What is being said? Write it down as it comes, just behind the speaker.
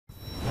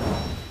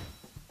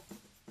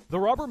The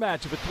rubber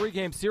match of a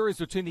three-game series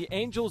between the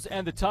Angels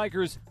and the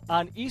Tigers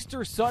on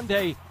Easter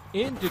Sunday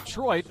in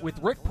Detroit, with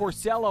Rick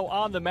Porcello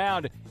on the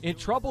mound. In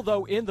trouble,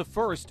 though, in the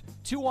first.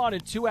 2 on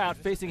and 2 out,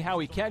 facing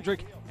Howie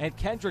Kendrick, and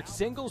Kendrick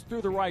singles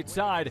through the right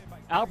side.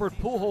 Albert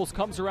Pujols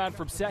comes around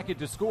from second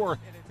to score,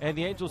 and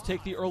the Angels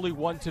take the early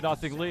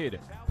 1-0 lead.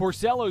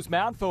 Porcello's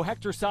mound foe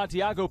Hector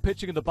Santiago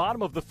pitching in the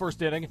bottom of the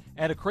first inning,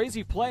 and a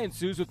crazy play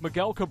ensues with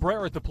Miguel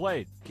Cabrera at the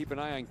plate. Keep an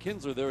eye on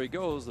Kinsler. There he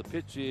goes. The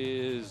pitch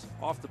is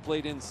off the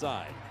plate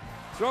inside.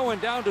 Throwing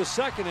down to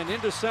second and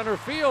into center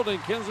field, and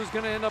Kinsler's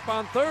going to end up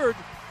on third.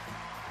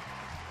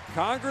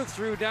 Conger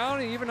threw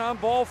down, even on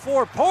ball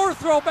 4. Poor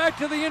throw back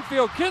to the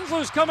infield.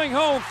 Kinsler's coming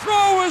home.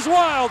 Throw is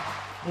wild.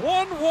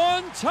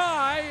 1-1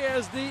 tie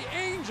as the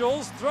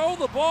Angels throw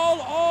the ball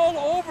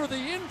all over the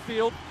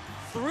infield.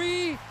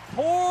 3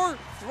 poor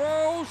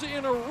throws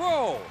in a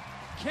row.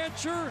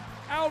 Catcher,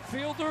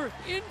 outfielder,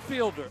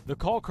 infielder. The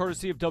call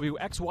courtesy of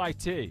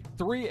WXYT.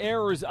 3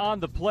 errors on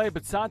the play,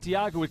 but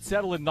Santiago would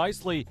settle in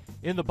nicely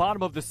in the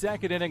bottom of the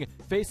second inning,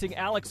 facing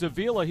Alex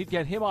Avila. He'd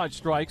get him on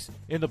strikes.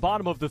 In the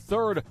bottom of the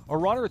third, a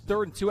runner at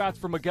third and 2 outs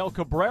for Miguel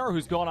Cabrera,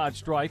 who's gone on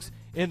strikes.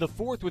 In the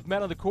fourth, with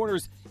men on the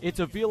corners, it's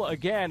Avila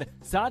again.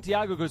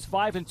 Santiago goes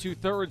 5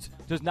 2/3,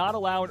 does not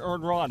allow an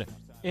earned run.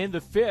 In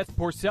the fifth,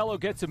 Porcello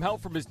gets some help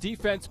from his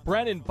defense.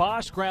 Brennan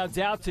Bosch grounds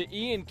out to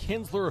Ian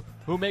Kinsler,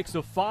 who makes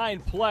a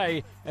fine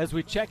play. As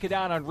we check it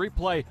out on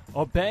replay,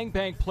 a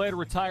bang-bang play to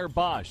retire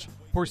Bosch.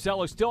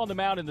 Porcello still on the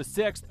mound in the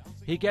sixth.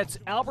 He gets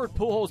Albert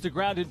Pujols to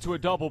ground into a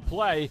double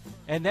play,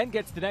 and then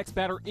gets the next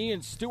batter,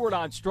 Ian Stewart,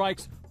 on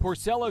strikes.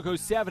 Porcello goes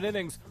 7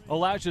 innings,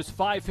 allows just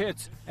 5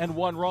 hits and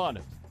 1 run.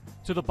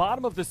 To the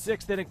bottom of the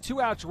sixth inning,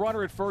 2 outs,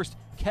 runner at first.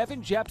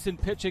 Kevin Jepsen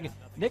pitching.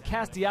 Nick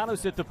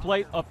Castellanos at the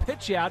plate, a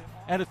pitch out,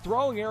 and a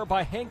throwing error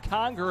by Hank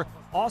Conger.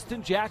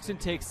 Austin Jackson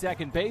takes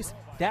second base.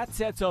 That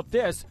sets up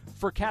this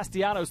for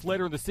Castellanos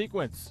later in the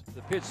sequence.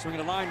 The pitch,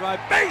 swinging a line drive,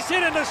 base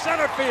hit into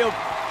center field.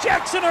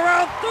 Jackson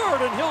around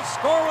third, and he'll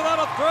score without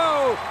a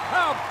throw.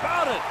 How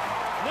about it?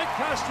 Nick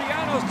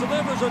Castellanos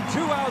delivers a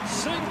 2-out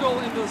single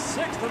in the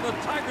sixth, and the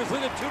Tigers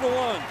lead it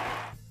 2-1.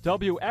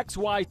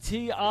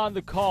 WXYT on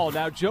the call.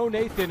 Now Joe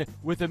Nathan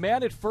with a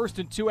man at first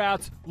and 2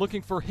 outs,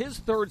 looking for his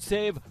third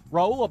save.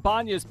 Raul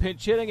Ibanez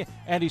pinch hitting,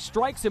 and he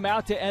strikes him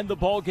out to end the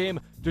ball game.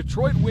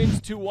 Detroit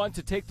wins 2-1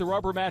 to take the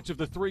rubber match of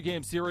the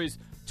 3-game series.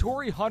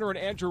 Torrey Hunter and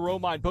Andrew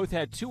Romine both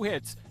had 2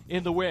 hits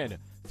in the win.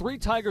 3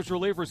 Tigers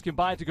relievers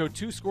combined to go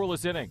 2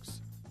 scoreless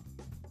innings.